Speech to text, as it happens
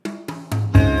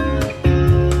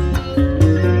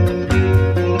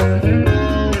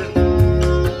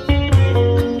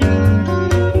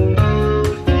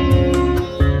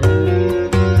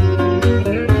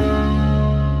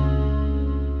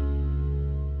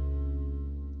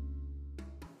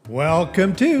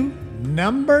Welcome to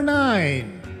number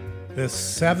 9, the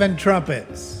 7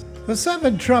 Trumpets. The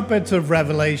 7 Trumpets of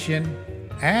Revelation,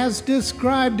 as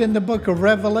described in the book of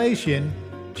Revelation,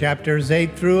 chapters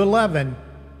 8 through 11,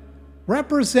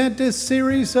 represent a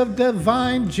series of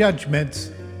divine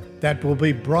judgments that will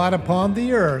be brought upon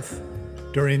the earth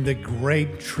during the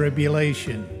Great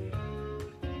Tribulation.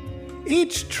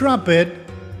 Each trumpet,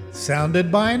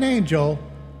 sounded by an angel,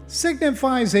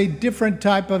 signifies a different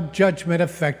type of judgment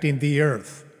affecting the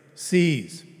earth,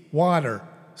 seas, water,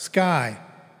 sky,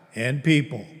 and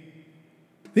people.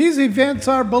 These events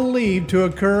are believed to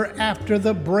occur after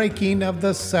the breaking of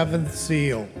the 7th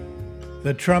seal.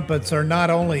 The trumpets are not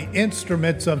only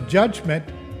instruments of judgment,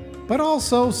 but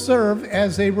also serve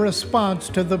as a response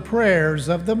to the prayers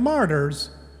of the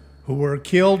martyrs who were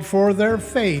killed for their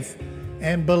faith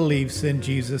and beliefs in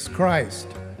Jesus Christ,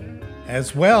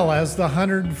 as well as the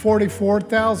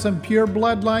 144,000 pure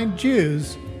bloodline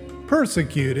Jews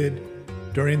persecuted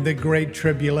during the Great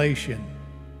Tribulation.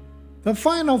 The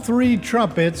final 3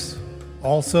 trumpets,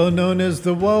 also known as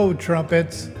the woe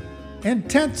trumpets,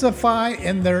 intensify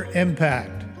in their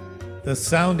impact. The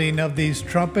sounding of these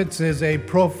trumpets is a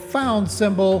profound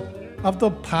symbol of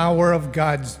the power of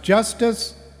God's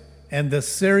justice and the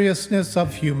seriousness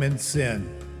of human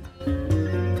sin.